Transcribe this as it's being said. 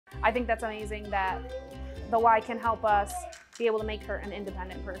I think that's amazing that the Y can help us be able to make her an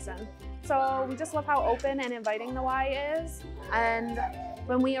independent person. So we just love how open and inviting the Y is. And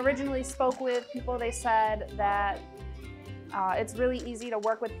when we originally spoke with people, they said that it's really easy to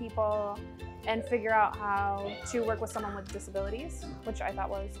work with people and figure out how to work with someone with disabilities, which I thought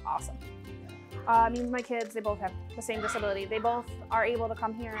was awesome. Me and my kids, they both have the same disability. They both are able to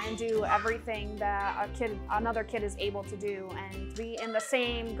come here and do everything that another kid is able to do and be in the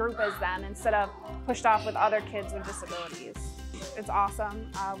same group as them instead of pushed off with other kids with disabilities. It's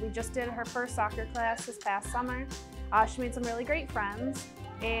awesome. We just did her first soccer class this past summer. She made some really great friends,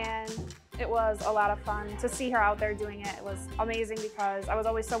 and it was a lot of fun to see her out there doing it. It was amazing because I was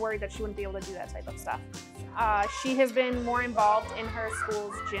always so worried that she wouldn't be able to do that type of stuff. She has been more involved in her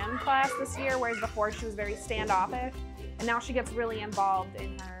school's gym class this year, whereas before she was very standoffish, and now she gets really involved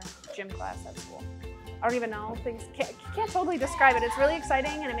in her gym class at school. I don't even know, can't totally describe it. It's really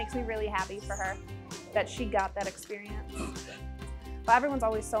exciting, and it makes me really happy for her that she got that experience. But everyone's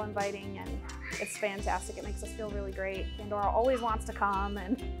always so inviting, and it's fantastic. It makes us feel really great. Pandora always wants to come,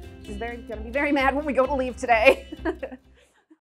 and she's gonna be very mad when we go to leave today.